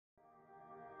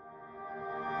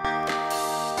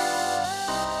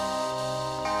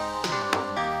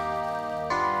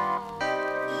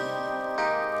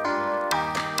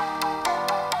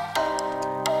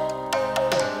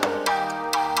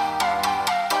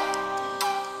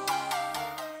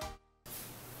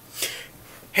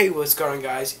Hey, what's going on,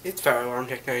 guys? It's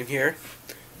Faraday here.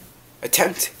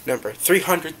 Attempt number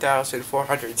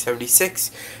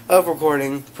 300,476 of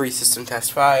recording pre-system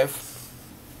test 5.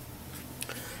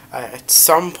 At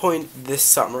some point this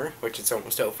summer, which is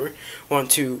almost over,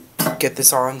 want to get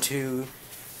this onto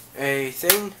a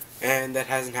thing, and that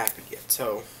hasn't happened yet,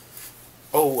 so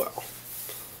oh well.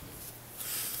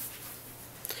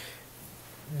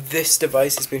 This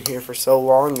device has been here for so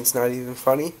long, it's not even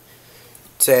funny.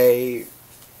 It's a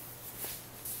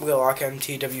Wheelock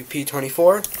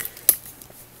MTWP24.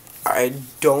 I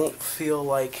don't feel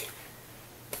like,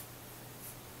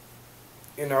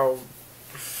 or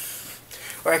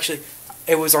actually,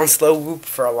 it was on slow whoop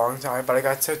for a long time, but I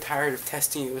got so tired of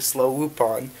testing it with slow whoop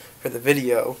on for the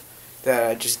video that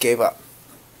I just gave up.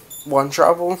 One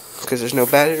trouble, because there's no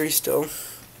battery still,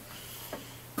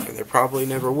 and there probably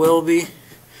never will be.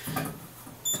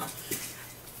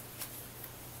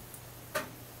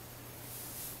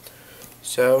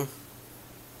 So,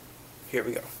 here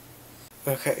we go.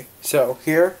 Okay, so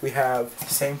here we have the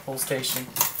same pull station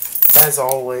as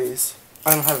always.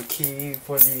 I don't have a key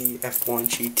for the F1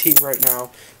 GT right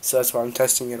now, so that's why I'm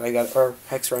testing it. Or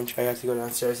hex wrench, I have to go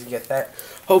downstairs and get that.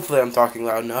 Hopefully I'm talking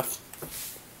loud enough.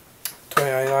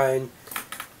 2099,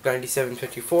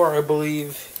 9754, I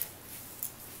believe.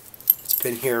 It's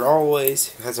been here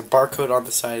always. It has a barcode on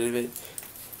the side of it.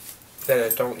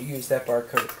 That I don't use that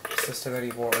barcode system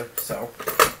anymore, so.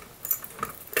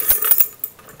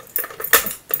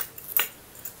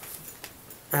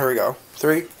 Here we go.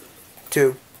 3,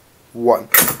 2, 1.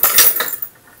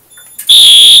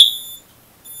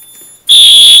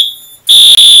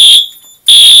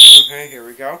 Okay, here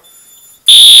we go.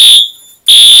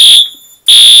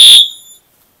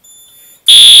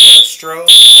 The Strobe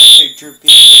is actually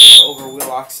drooping over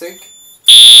Wheelock Sync.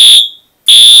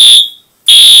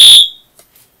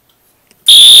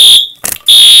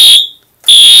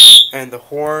 And the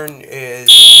horn is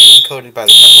encoded by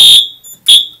the pedal.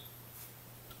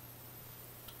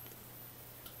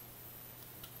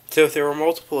 So if there were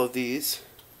multiple of these,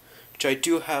 which I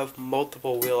do have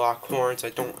multiple Wheelock horns, I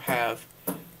don't have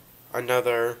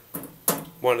another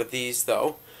one of these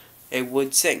though, it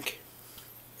would sync.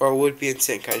 Or it would be in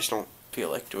sync, I just don't feel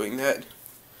like doing that.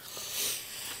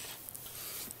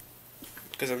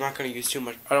 Because I'm not going to use too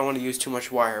much, I don't want to use too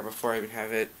much wire before I even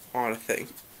have it on a thing.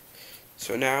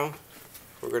 So now,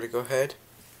 we're going to go ahead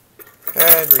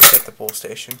and reset the pull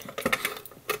station.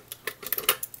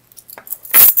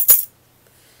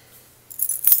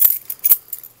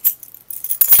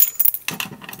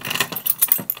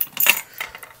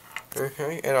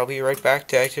 Okay, and I'll be right back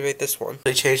to activate this one.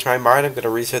 I changed my mind, I'm going to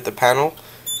reset the panel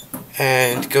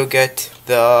and go get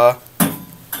the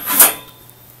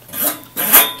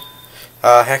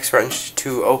hex wrench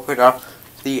to open up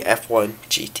the F1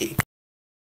 GT.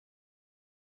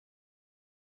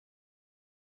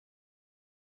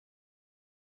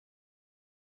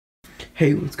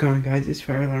 Hey, what's going on, guys? It's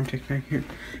Fire Alarm Technique here,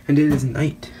 and it is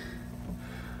night.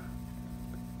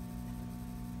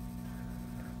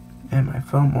 And my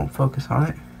phone won't focus on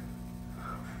it.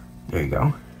 There you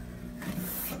go.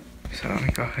 So let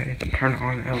me go ahead and turn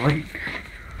on that light.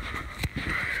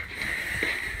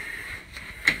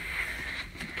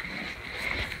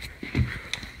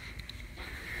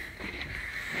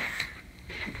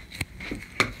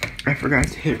 I forgot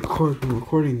to hit record when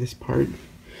recording this part.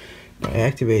 I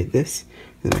activated this,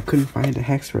 and I couldn't find a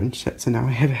hex wrench set, so now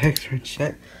I have a hex wrench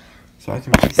set, so I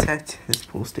can reset this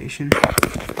pull station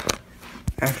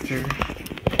after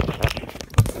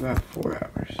about 4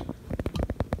 hours.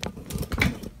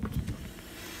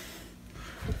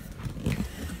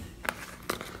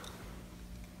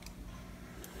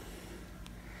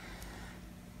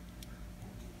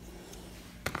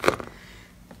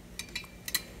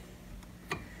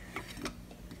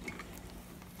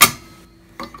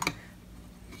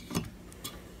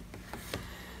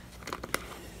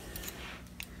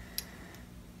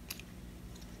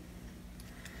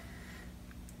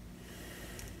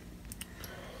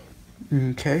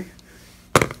 Okay,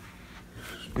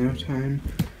 now time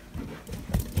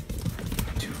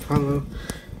to follow,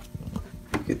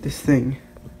 get this thing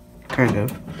kind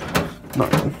of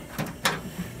normal.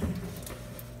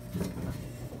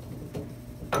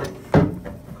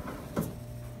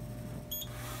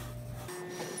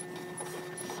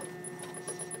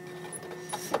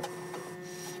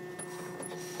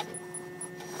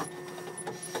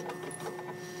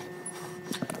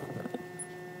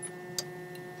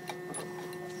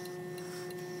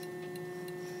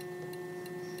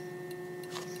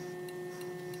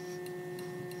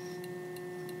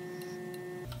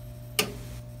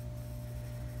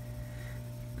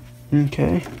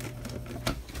 Okay.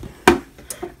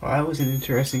 Well, that was an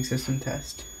interesting system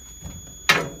test.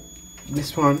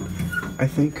 This one, I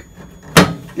think,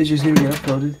 is just going to get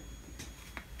uploaded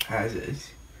as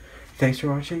is. Thanks for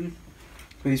watching.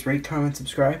 Please rate, comment,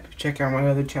 subscribe. Check out my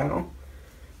other channel.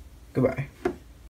 Goodbye.